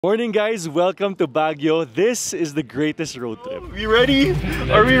Morning guys, welcome to Baguio. This is the greatest road trip. We ready?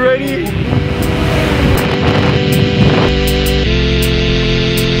 Are we ready?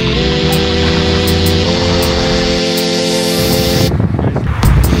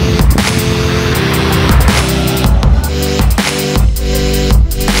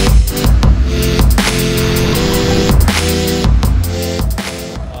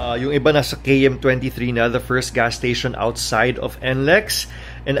 Yung iba nasa KM23 na, the first gas station outside of NLEX.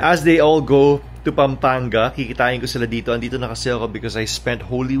 And as they all go to Pampanga, kikitain ko sila dito. Andito na kasi ako because I spent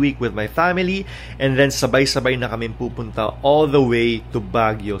Holy Week with my family. And then sabay-sabay na kami pupunta all the way to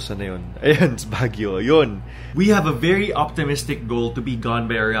Baguio. Sana yun? Ayan, Baguio. Yun. We have a very optimistic goal to be gone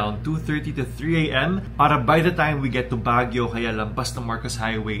by around 2:30 to 3 a.m. Para by the time we get to Baguio, kaya lampas ng Marcos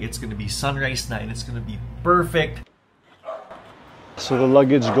Highway, it's gonna be sunrise na and it's gonna be perfect. So the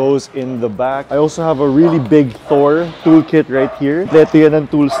luggage goes in the back. I also have a really big Thor toolkit right here. Ito yan ang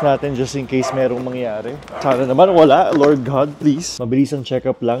tools natin just in case merong mangyari. Sana naman wala. Lord God, please. Mabilis ang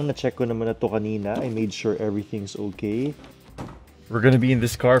check-up lang. Na-check ko naman na to kanina. I made sure everything's okay. We're gonna be in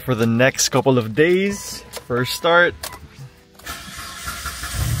this car for the next couple of days. First start.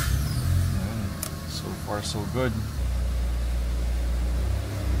 So far, so good.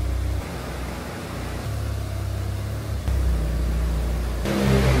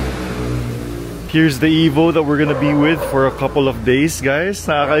 Here's the Evo that we're gonna be with for a couple of days, guys.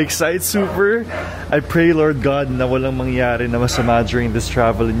 Nakaka-excite super. I pray, Lord God, na walang mangyari na masama during this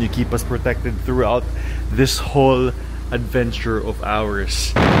travel and you keep us protected throughout this whole adventure of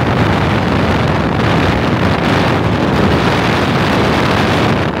ours.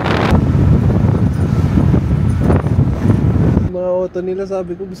 Mga auto nila,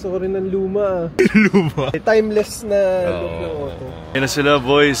 sabi ko gusto ko rin ng luma. Luma? Timeless na look ng auto. Yan na sila,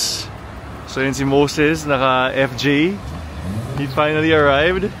 boys. So yun si Moses, naka FJ. He finally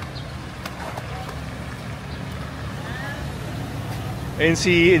arrived. And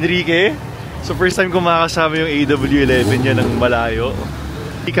si Enrique. So first time ko makakasama yung AW11 niya ng malayo.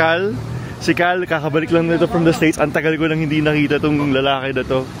 Si Cal, kakabalik lang nito from the States. Ang tagal ko nang hindi nakita tong lalaki na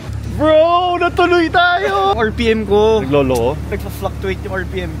to. Bro, natuloy tayo! RPM ko. Naglolo ko? Nagpa-fluctuate yung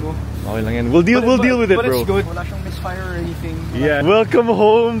RPM ko. Okay lang yan. We'll deal with it, bro. But it's good. Wala siyang misfire or anything. Yeah. Welcome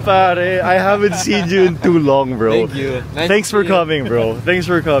home, pare. I haven't seen you in too long, bro. Thank you. Thanks for coming, bro. Thanks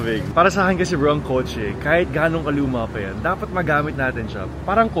for coming. Para sa akin kasi, bro, ang kotse, kahit ganong kaluma pa yan, dapat magamit natin siya.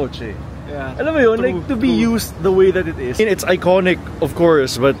 Parang kotse. Yeah. Alam mo yun, like, to be used the way that it is. It's iconic, of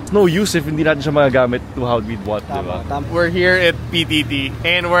course, but no use if hindi natin siya magagamit to how we'd want, diba? We're here at PTT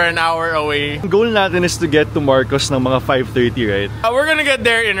and we're an hour away. Ang goal natin is to get to Marcos ng mga 5:30, right? We're gonna get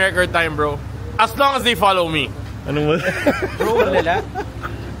there in record time, bro. As long as they follow me. Ano mo? Bro, nila?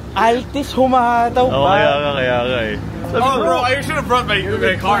 Altis humataw Oh, ba? kaya ka eh. Oh, bro, I should have brought my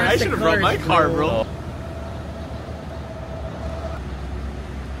car. I should have brought my car, bro.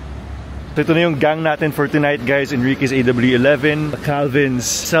 So ito na yung gang natin for tonight, guys. Enrique's AW11, Calvin's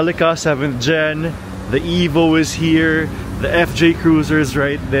Celica 7th Gen, the Evo is here, the FJ Cruiser's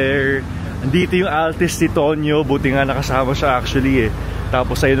right there. Andito yung Altis ni Tonyo, buti nga nakasama siya actually eh.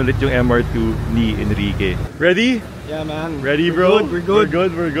 Tapos ayun ulit yung MR2 ni Enrique. Ready? Yeah, man. Ready, bro? We're good.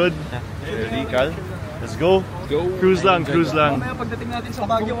 We're good. Ready, Cal? Let's go. Go. Cruise lang. Mamaya pagdating natin sa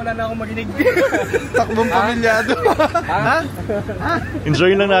Baguio, wala na akong marinig. Takbong pamilyado.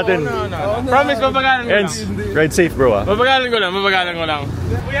 Enjoy lang natin. No. Promise, mabagalan ko lang. Ends, ride safe, bro, ah. Mabagalan ko lang. We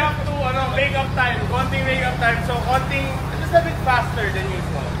have to, make up time. Konting make up time. So, just a bit faster than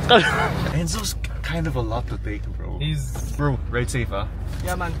usual. Enzo's kind of a lot to take, bro. Bro, ride safe, ah.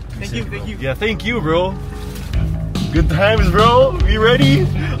 Yeah, man. Thank you. Yeah, thank you, bro. Good times, bro. We ready?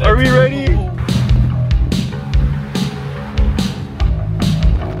 Are we ready?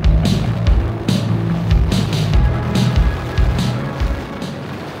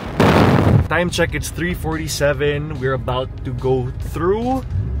 Time check, it's 3:47. We're about to go through.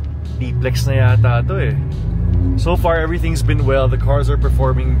 D-Plex na yata to eh. So far, everything's been well. The cars are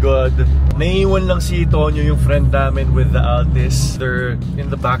performing good. Naiiwan lang si Tonyo, yung friend namin with the Altis. They're in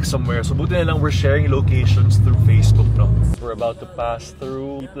the back somewhere. So buti na lang we're sharing locations through Facebook, no? We're about to pass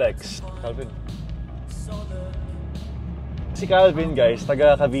through D-Plex. Calvin. Si Calvin, guys,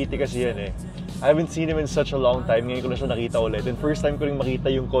 taga Cavite kasi yan eh. I haven't seen him in such a long time. Ngayon ko na siya nakita ulit. And first time ko rin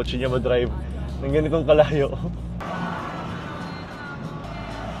makita yung kotse niya ma-drive ng ganitong kalayo.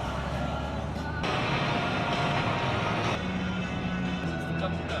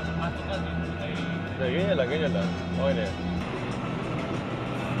 Ganyan lang. Okay na yan.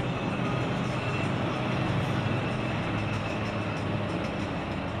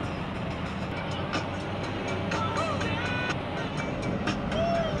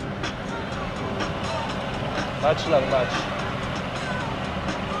 Match lang, match.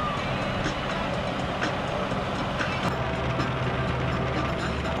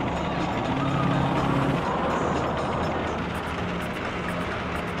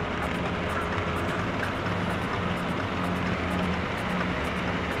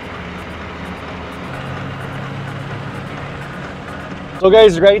 So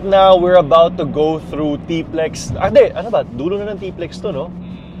guys, right now we're about to go through T-Plex. Ano ba? Dulo na ng T-Plex to, no?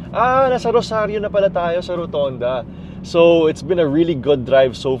 Nasa Rosario na pala tayo sa Rotonda. So it's been a really good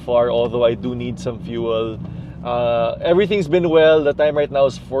drive so far, although I do need some fuel. Everything's been well. The time right now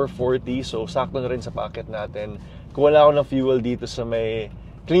is 4:40, so sakto na rin sa packet natin. Kung wala ako ng fuel dito sa may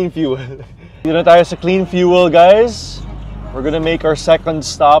clean fuel. Dito na tayo sa clean fuel, guys. We're gonna make our second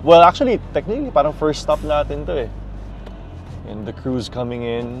stop. Well, actually, technically, parang first stop natin to eh. And the crew's coming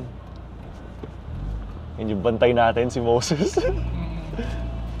in. And yung bantay natin, si Moses.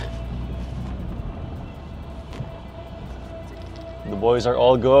 The boys are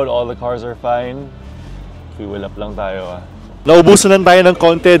all good, all the cars are fine. Fuel up lang tayo ah. Naubusan lang tayo ng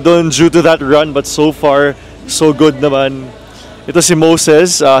konti doon due to that run, but so far, so good naman. Ito si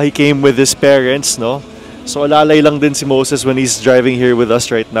Moses, he came with his parents, no? So alalay lang din si Moses when he's driving here with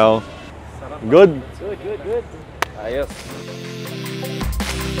us right now. Good? Good. Ayos.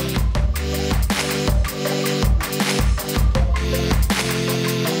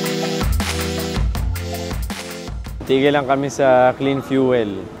 Tigil lang kami sa clean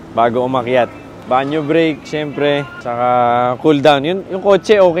fuel bago umakyat. Banyo break, syempre, saka cool down. Yung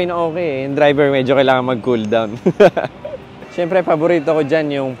kotse okay na okay. Yung driver medyo kailangan mag-cool down. Syempre, paborito ko dyan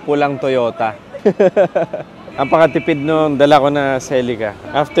yung pulang Toyota. Ang pakatipid nung dala ko na Celica.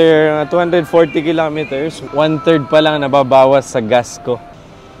 After 240 kilometers, 1/3 pa lang nababawas sa gas ko.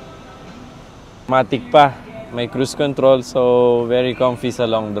 Matic pa. May cruise control, so very comfy sa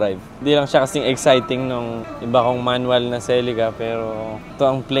long drive. Hindi lang siya kasing exciting nung iba kong manual na Celica, pero ito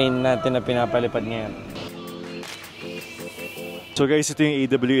ang plain natin na pinapalipad ngayon. So guys, ito yung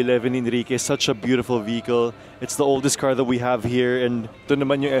AW11 Enrique. Such a beautiful vehicle. It's the oldest car that we have here, and ito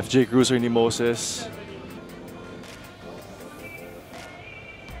naman yung FJ Cruiser ni Moses.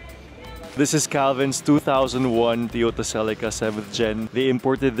 This is Calvin's 2001 Toyota Celica 7th Gen. They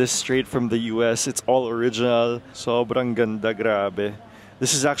imported this straight from the US. It's all original. Sobrang ganda, grabe.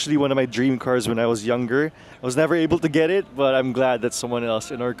 This is actually one of my dream cars when I was younger. I was never able to get it, but I'm glad that someone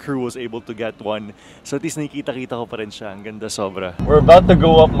else in our crew was able to get one. So at least nakikita-kita ko pa rin siya. Ang ganda sobra. We're about to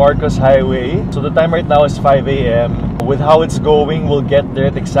go up Marcos Highway. So the time right now is 5 AM. With how it's going, we'll get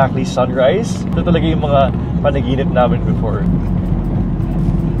there at exactly sunrise. Ito talaga yung mga panaginip namin before.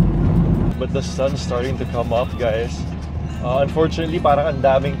 But the sun's starting to come up, guys. Unfortunately, parang ang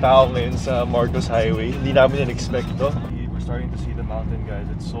daming tao ngayon sa Marcos Highway. Hindi namin in-expect to. We're starting to see the mountain, guys.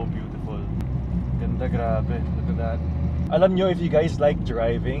 It's so beautiful. Ganda, grabe. Look at that. Alam nyo, if you guys like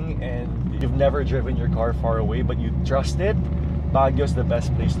driving and you've never driven your car far away but you trust it, Baguio is the best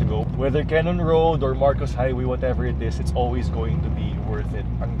place to go. Whether Cannon Road or Marcos Highway, whatever it is, it's always going to be worth it.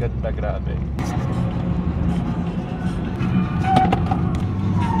 Ang ganda, grabe.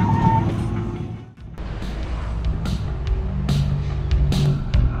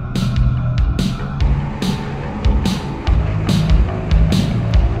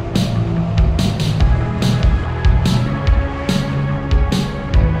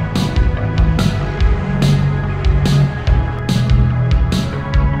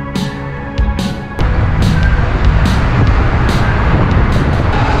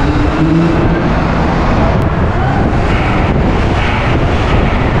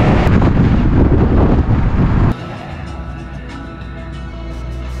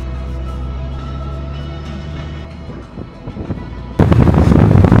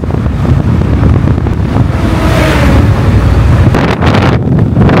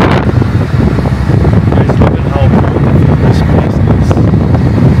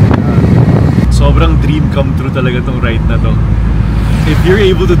 Dream come true talaga tong ride na to. If you're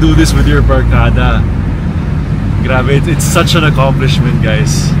able to do this with your barkada, grabe, it's such an accomplishment,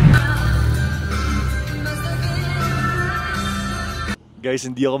 guys. Guys,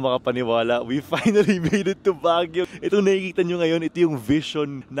 hindi ako makapaniwala. We finally made it to Baguio. Itong nakikita nyo ngayon, ito yung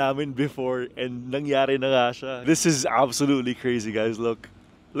vision namin before and nangyari na nga siya. This is absolutely crazy, guys. Look.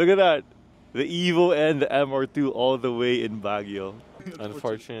 Look at that. The Evo and the MR2 all the way in Baguio.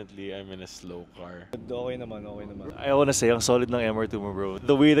 Unfortunately, I'm in a slow car. Okay naman. I wanna say, ang solid ng MR2 mo, bro.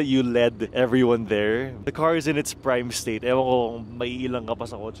 The way that you led everyone there. The car is in its prime state. Ewan ko kung maiilang ka pa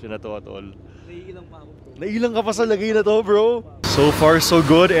sa kotse na to at all. Naiilang pa ako. Naiilang ka pa sa lagay na to, bro. So far, so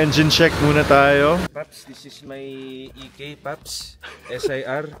good. Engine check muna tayo. Paps, this is my EK, Paps.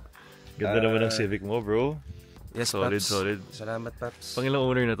 SIR. Ganda naman ng Civic mo, bro. Yes, solid, Paps. solid. Salamat, Paps. Pangilang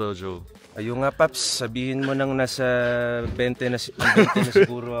owner na to, Joe? Ayun nga, Paps. Sabihin mo nang nasa 20 na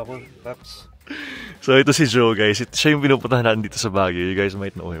siguro ako, Paps. So ito si Joe, guys. Siya yung pinupuntahan natin dito sa Baguio. You guys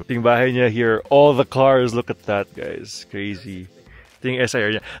might know him. Yung bahay niya here, all the cars. Look at that, guys. Crazy. Ito yung SIR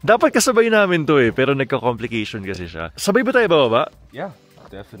niya. Dapat kasabay namin to eh, pero nagka-complication kasi siya. Sabay ba tayo bababa? Yeah,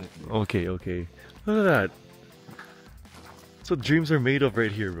 definitely. Okay, okay. Look at that. So dreams are made of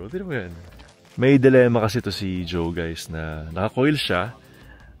right here, bro. Dito mo yan. May dilemma kasi to si Joe, guys, na naka-coil siya.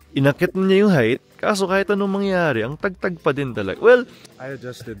 Inakit niya yung height, kaso kahit anong mangyari, ang tagtag pa din talaga. Well, I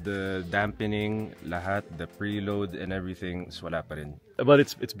adjusted the dampening, lahat, the preload and everything, so wala pa rin. but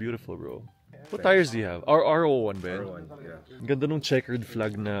it's beautiful, bro. What tires do you have? R01 ba yan? R1, yeah. Ang ganda nung checkered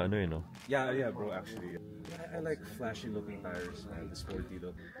flag na ano yun, no? Yeah, bro, actually. I like flashy looking tires and the sporty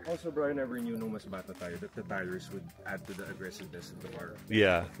look. Also, bro, I never knew nung mas bata tayo that the tires would add to the aggressiveness of the car.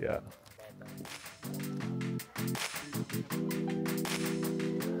 Yeah, yeah.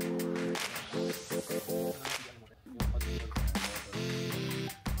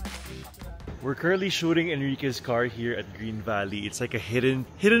 We're currently shooting Enrique's car here at Green Valley. It's like a hidden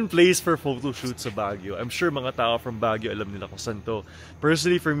place for photo shoots sa Baguio. I'm sure mga tao from Baguio alam nila kung saan to.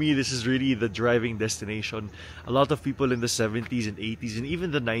 Personally, for me, this is really the driving destination. A lot of people in the 70s and 80s and even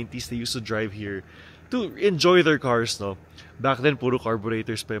the 90s, they used to drive here to enjoy their cars, no? Back then, puro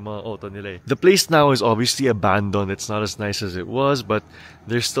carburetors pa yung mga auto nila eh. The place now is obviously abandoned. It's not as nice as it was, but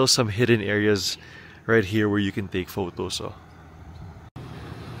there's still some hidden areas right here where you can take photos, so.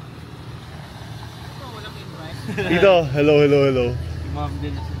 Tito, hello.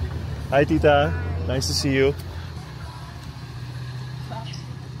 Hi, Tita. Nice to see you.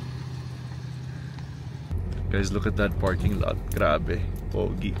 Guys, look at that parking lot. Grabe.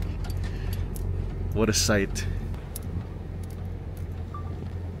 Pogi. What a sight.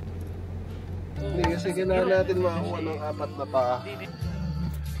 Hindi kasi kailangan natin makakuha ng 4 na paa.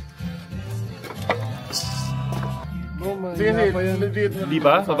 Di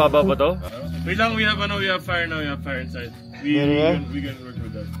ba? Mababa ba to? Wait lang, we have fire now, we have fire inside. We can work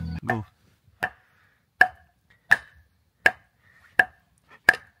with that. Go.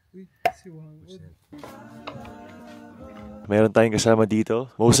 Meron tayong kasama dito.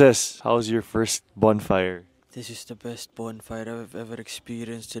 Moses, how's your first bonfire? This is the best bonfire I've ever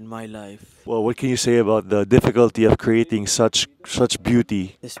experienced in my life. Well, what can you say about the difficulty of creating such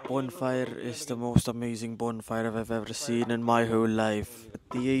beauty? This bonfire is the most amazing bonfire I've ever seen in my whole life. At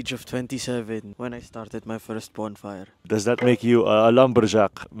the age of 27, when I started my first bonfire. Does that make you a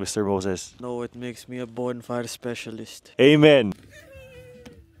lumberjack, Mr. Moses? No, it makes me a bonfire specialist. Amen!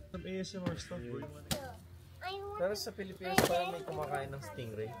 Some ASMR stuff, bro. Pero sa Pilipinas parang may kumakain ng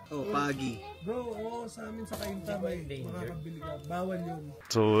stingray. Oh, pagi. Bro, sa amin sa Kainta may makakabili ka. Bawal yun.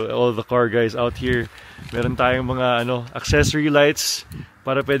 So, all the car guys out here, meron tayong mga accessory lights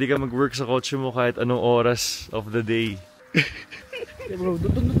para pwede ka mag-work sa kotse mo kahit anong oras of the day. Bro,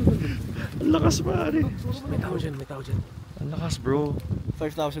 Ang lakas pare. may tao dyan. Ang lakas bro.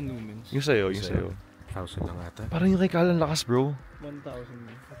 5,000 lumens. Yung sa'yo. 1,000 lang ata. Parang yung kay Kalan lakas bro.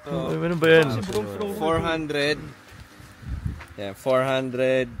 1,000. Ano ba yan? 400. Yeah,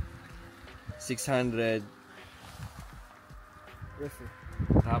 400. 600.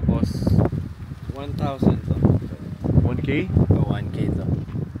 Tapos 1,000 to. 1K? O 1K to.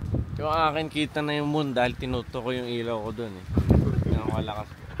 Yung akin kita na yung moon dahil tinuto ko yung ilaw ko dun eh. Yung malakas.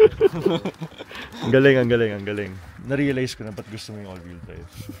 Ang galing. Na-realize ko na ba't gusto mo yung all-wheel drive.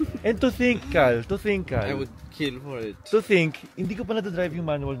 And to think, Cal. I would kill for it. To think, hindi ko pa na-drive yung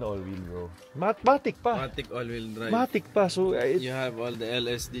manual na all-wheel, bro. Matic pa. Matic all-wheel drive. Matic pa. So, You have all the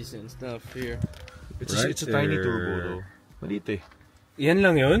LSDs and stuff here. it's a tiny turbo, though. Maliit eh. Yan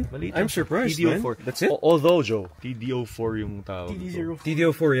lang yun? Maliit. I'm surprised, TD04. man. That's it? Although, Joe, TD04 yung tawag.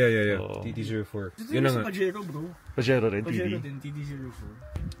 TD04, yeah. Oo. TD04. Yun na nga. Pajero, bro. Pajero rin, Pajero TD. din, TD04.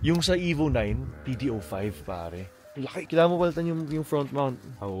 Yung sa Evo 9, TD05, pare. Laki, kailangan mo palitan yung front mount.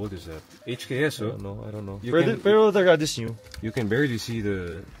 How old is that? HKS, I don't know. You Pero the rad is new. You can barely see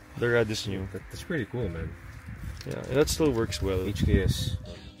the... The rad is new. That's pretty cool, man. Yeah, and that still works well. HKS.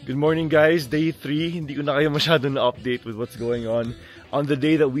 Good morning, guys. Day 3. Hindi ko na kayo masyado na-update with what's going on. On the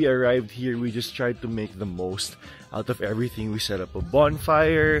day that we arrived here, we just tried to make the most out of everything. We set up a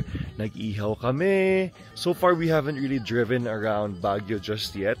bonfire, nag-ihaw kami. So far, we haven't really driven around Baguio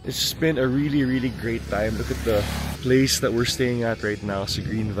just yet. It's just been a really great time. Look at the place that we're staying at right now, sa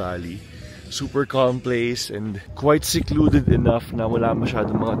Green Valley. Super calm place and quite secluded enough na wala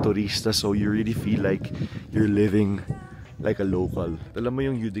masyadong mga turista, so you really feel like you're living like a local. Alam mo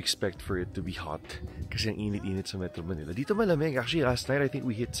yung you'd expect for it to be hot kasi ang init-init sa Metro Manila. Dito malamig. Actually, last night I think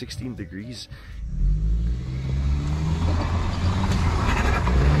we hit 16 degrees.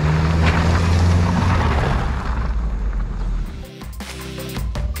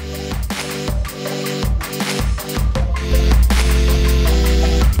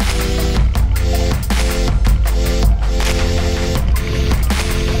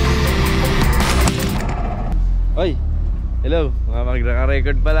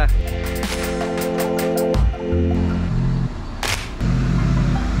 Naka-record pala.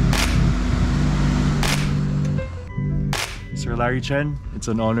 Sir Larry Chen, it's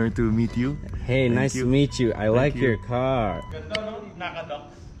an honor to meet you. Hey, nice to meet you. I like your car.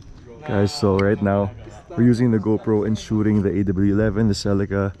 Guys, so right now we're using the GoPro and shooting the AW11, the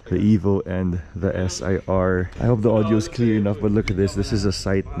Celica, the Evo, and the SIR. I hope the audio is clear enough, but look at this. This is a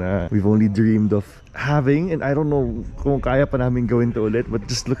sight na we've only dreamed of having, and I don't know kung kaya pa namin gawin to ulit, but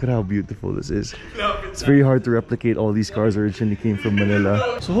just look at how beautiful this is. It's very hard to replicate. All these cars originally came from Manila.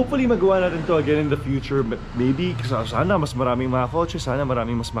 So hopefully magawa natin to again in the future, but maybe sana mas maraming mga kotse, sana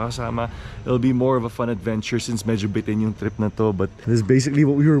maraming mas makasama. It'll be more of a fun adventure since medyo bitin yung trip na to, but this is basically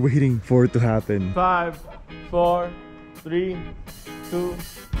what we were waiting for it to happen. 5, 4, 3, 2,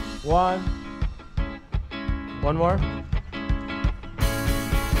 1. One more.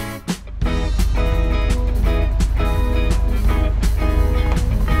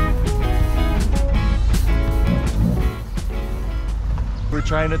 We're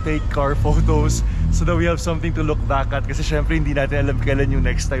trying to take car photos so that we have something to look back at. Kasi syempre hindi natin alam kailan yung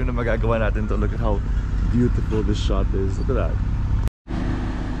next time na magagawa natin to. Look at how beautiful this shot is. Look at that.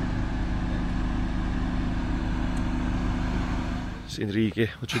 Si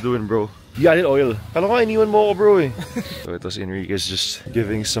Enrique, what you doing, bro? You added oil. Kala ko iniwan mo ako, bro eh. So ito si Enrique's just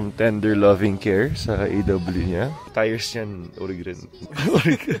giving some tender loving care sa AW niya. Tires niyan, orig rin.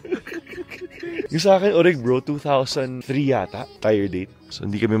 Yung sa akin, orig bro, 2003 yata, tire date. So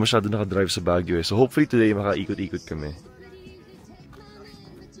hindi kami masyado nakadrive sa Baguio eh. So hopefully today makaikot-ikot kami.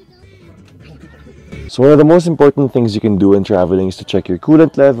 So one of the most important things you can do when traveling is to check your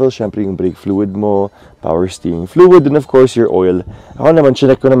coolant level, syempre yung brake fluid mo, power steering fluid, and of course your oil. Ako naman,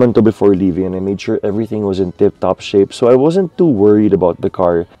 chinek ko naman to before leaving and I made sure everything was in tip-top shape, so I wasn't too worried about the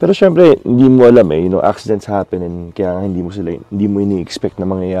car. Pero syempre, hindi mo alam eh, you know, accidents happen and kaya hindi mo ini-expect na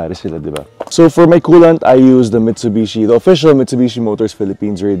mangyayari sila, di ba? So for my coolant, I used the official Mitsubishi Motors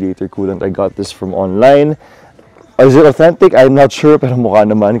Philippines radiator coolant. I got this from online. Is it authentic? I'm not sure, pero mukha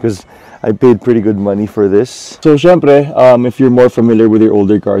naman because I paid pretty good money for this. So syempre, if you're more familiar with your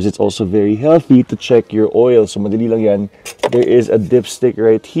older cars, it's also very healthy to check your oil. So madali lang yan. There is a dipstick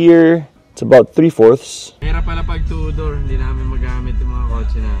right here. It's about 3/4. Mahirap pala pag two-door, hindi namin magamit yung mga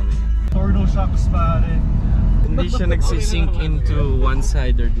kotse namin. Tornado shocks pa rin. Hindi siya nagsisink into one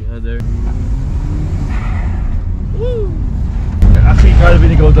side or the other. Woo! Actually,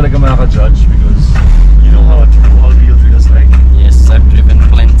 Calvin, ikaw talaga makaka-judge because you know how a true all-wheel feels like. Yes, I've driven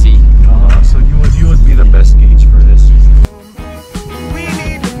plenty. So you would be the best gauge for this.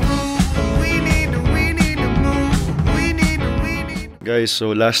 Guys,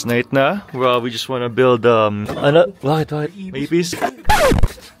 so last night na, well, we just want to build ano? Bakit? May ipis?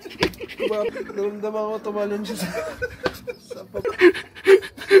 Naramdaman ko tumalon siya sa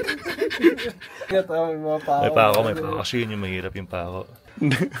May pako. Kasi yun yung mahirap yung pako.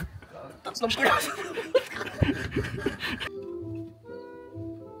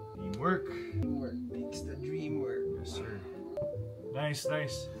 Teamwork makes the dream work. Yes, sir. Nice.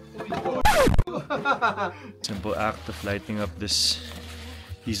 Simple act of lighting up these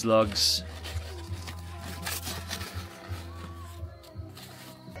logs.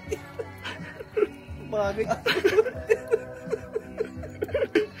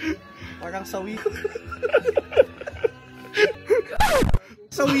 Parang sawi.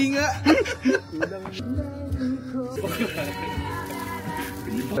 Sawi nga.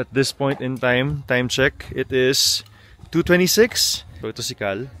 At this point in time check, it is 2:26. So ito si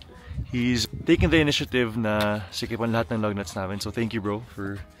Cal. He's taking the initiative na sikipan lahat ng lug nuts namin. So thank you, bro,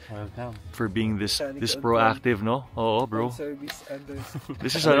 for being this proactive, no? Oo, bro.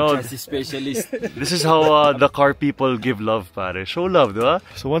 This is specialist. This is how the car people give love, pare. Show love, diba?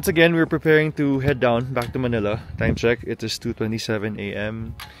 So once again, we're preparing to head down back to Manila. Time check, it is 2:27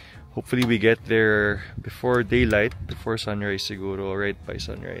 a.m. Hopefully we get there before daylight, before sunrise siguro, right by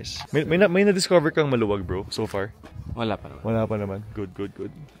sunrise. May na-discover kang maluwag, bro, so far? Wala pa naman. Wala pa naman. Good.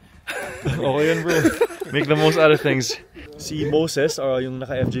 Okay yun, bro. Make the most out of things. Si Moses, yung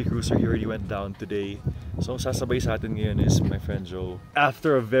naka-FJ Cruiser, he already went down today. So sasabay sa atin ngayon is my friend Joe.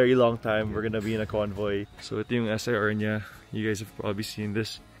 After a very long time, we're gonna be in a convoy. So ito yung SIR niya. You guys have probably seen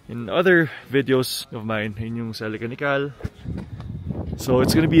this in other videos of mine. Yun yung Celica ni Cal. So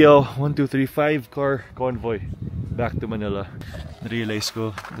it's gonna be a 1, 2, 3, 5 car convoy back to Manila. Narealize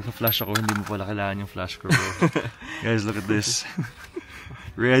ko, naka-flash ako, hindi mo pala kailangan yung flash ko, bro. Guys, look at this.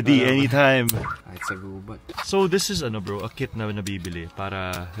 Ready anytime. Kahit sa gubat. So this is bro, a kit na nabibili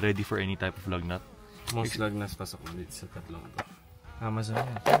para ready for any type of lug nut. Most lug nuts pasok ulit sa tatlong to. Amazon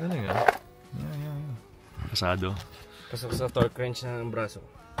yan. Galing Yeah. Pasado. Pasok sa torque wrench ng braso.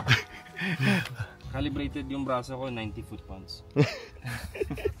 Calibrated yung braso ko, 90 foot-pounds.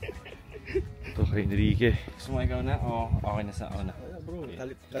 Ito kay Enrique. Gusto mo ikaw na? O okay na sa ako na? Bro,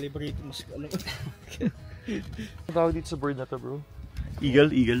 calibrated mas ano. Ang tawag dito sa bird na to, bro?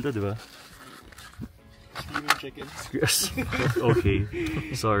 Eagle? Eagle to, di ba? Screaming chicken. Yes. Okay.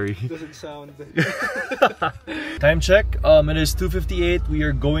 Sorry. Doesn't sound. Time check. It is 2:58. We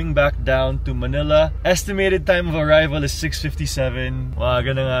are going back down to Manila. Estimated time of arrival is 6:57.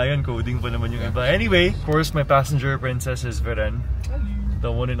 Waga na nga yun. Coding pa naman yung iba. Anyway, of course, my passenger princess is Veren. The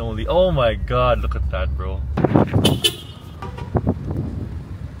one and only. Oh my God! Look at that, bro.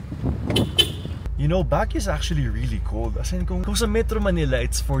 You know, Baguio is actually really cold. As in, kung sa Metro Manila,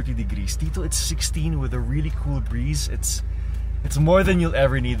 it's 40 degrees. Dito, it's 16 with a really cool breeze. It's more than you'll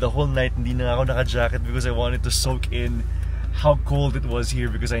ever need. The whole night, hindi na ako naka-jacket because I wanted to soak in how cold it was here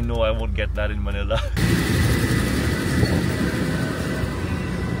because I know I won't get that in Manila.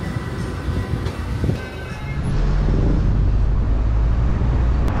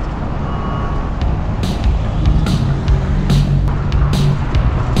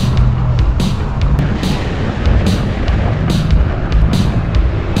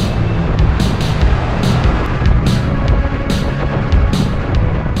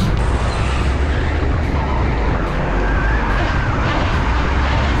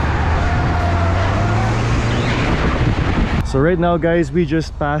 So right now guys, we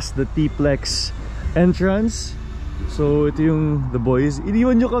just passed the T-Plex entrance. So ito yung the boys.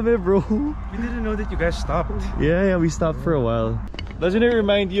 Iniwan nyo kami, bro. We didn't know that you guys stopped. Yeah, we stopped for a while. Doesn't it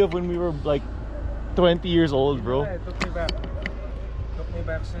remind you of when we were like 20 years old, bro? Yeah, it took me back. Took me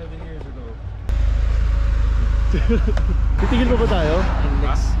back 7 years ago. Titigil pa ba tayo?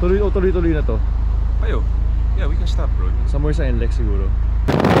 Tuloy-tuloy na to. Ayo. Yeah, we can stop, bro. Somewhere sa NLEX siguro.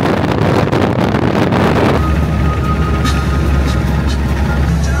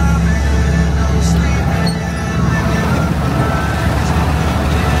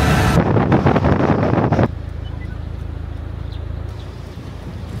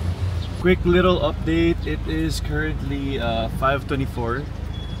 Quick little update. It is currently 5:24.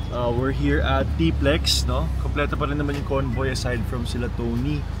 We're here at T-Plex, no? Kompleto pa rin naman yung convoy aside from sila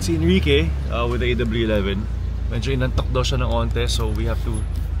Tony. Si Enrique with the AW11. Medyo inantok daw siya ng onte, so we have to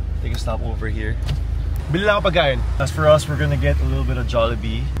take a stop over here. Bili lang ako pagkain. As for us, we're gonna get a little bit of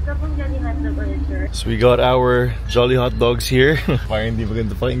Jollibee. So we got our Jolly hot dogs here. Parang hindi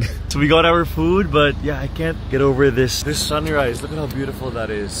maganda pakinggan. So we got our food, but yeah, I can't get over this sunrise. Look at how beautiful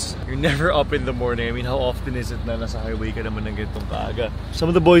that is. You're never up in the morning. I mean, how often is it na nasa highway ka naman ng ganitong kaaga? Some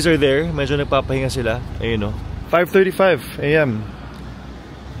of the boys are there. Medyo nagpapahinga sila. Ayun, no? 5:35 AM.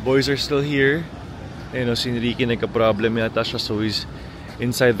 Boys are still here. Ayun, no? Si Enrique nagka-problem yata siya, so he's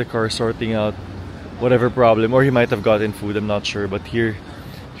inside the car sorting out whatever problem, or he might have gotten food, I'm not sure. But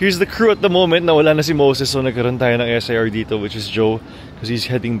here's the crew at the moment. Nawala na si Moses, so nagkaroon tayo ng SIR dito, which is Joe, because he's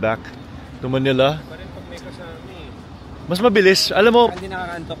heading back to Manila. Mas mabilis, alam mo. Hindi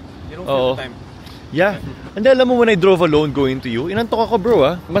nakakaantok. Oo. Yeah. And alam mo, when I drove alone going to you, inantok ako, bro,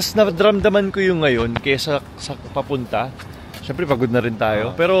 ah. Mas naramdaman ko yung ngayon kaysa sa papunta. Siyempre pagod na rin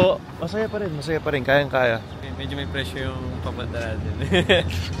tayo, pero masaya pa rin, kayang-kaya. Medyo may pressure yung papunta natin.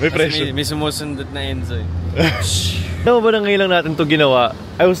 May pressure? May sumusundot na Enzo eh. Alam mo ba na ngayon lang natin ito ginawa?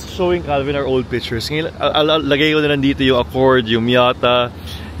 I was showing Calvin our old pictures. Ngayon, lagay ko na lang dito yung Accord, yung Miata,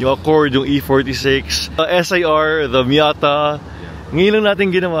 yung Accord, yung E46, SIR, the Miata. Ngayon lang natin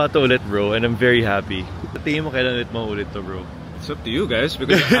ginawa ito ulit, bro, and I'm very happy. Tingin mo kailan ulit maulit to, bro? It's up to you guys,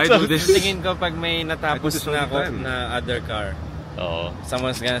 because I do this. Tingin ko pag may natapos na other car,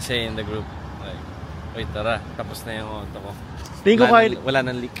 someone's gonna say in the group, like, wait, tara, tapos na yung auto ko. Tingin ko kahit wala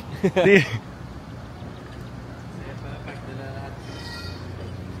nang leak.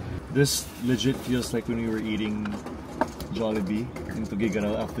 This legit feels like when we were eating Jollibee in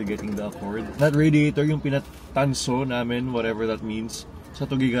Tuguegarao after getting the Accord. That radiator, yung pinatanso namin, whatever that means, sa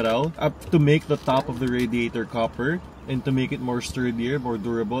Tuguegarao, up to make the top of the radiator copper and to make it more sturdier, more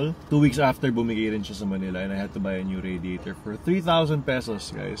durable. 2 weeks after, bumigay rin siya sa Manila and I had to buy a new radiator for 3,000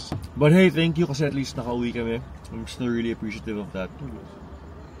 pesos, guys. But hey, thank you kasi at least nakauwi kami. I'm still really appreciative of that.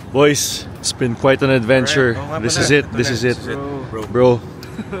 Boys, it's been quite an adventure. This is it. Bro.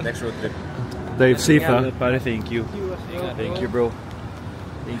 Next road trip. Drive safe, ha? Pare, thank you. Thank you, bro.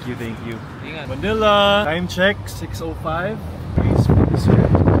 Thank you. Manila! Time check, 6:05.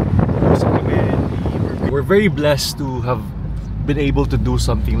 We're very blessed to have been able to do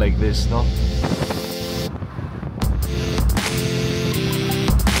something like this, no?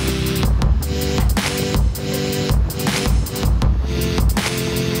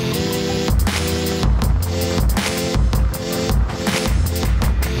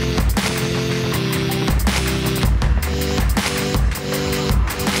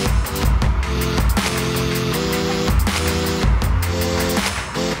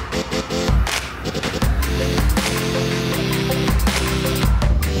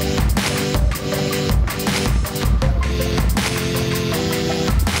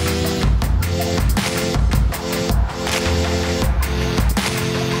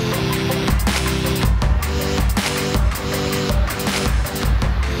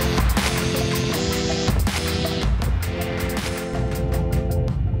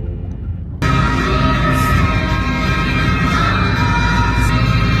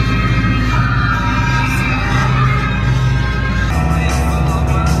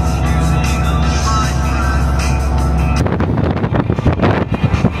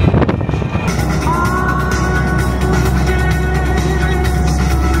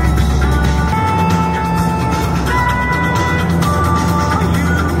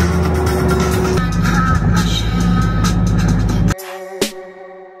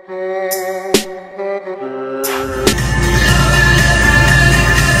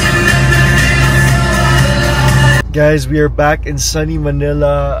 Guys, we are back in sunny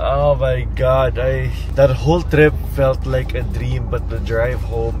Manila. Oh my god, that whole trip felt like a dream, but the drive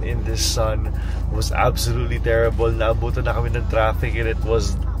home in this sun was absolutely terrible. Naabutan na kami ng traffic and it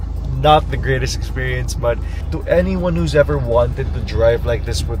was not the greatest experience. But to anyone who's ever wanted to drive like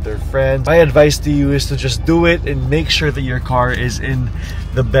this with their friends, my advice to you is to just do it and make sure that your car is in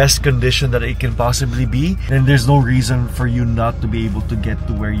the best condition that it can possibly be, and there's no reason for you not to be able to get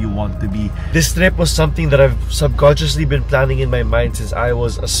to where you want to be. This trip was something that I've subconsciously been planning in my mind since I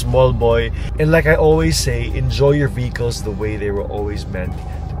was a small boy, and like I always say, enjoy your vehicles the way they were always meant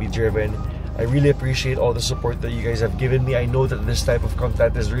to be driven. I really appreciate all the support that you guys have given me. I know that this type of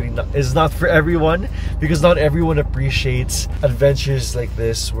content is not for everyone, because not everyone appreciates adventures like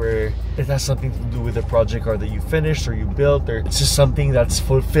this where it has something to do with the project car that you finished or you built, or it's just something that's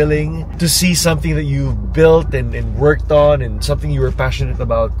fulfilling to see something that you built and worked on and something you were passionate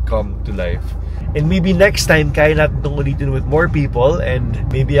about come to life. And maybe next time, kaya natin itong ulitin with more people, and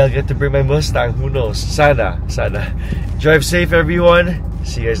maybe I'll get to bring my Mustang. Who knows? Sana. Drive safe, everyone.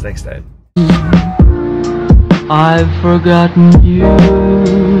 See you guys next time. I've forgotten you.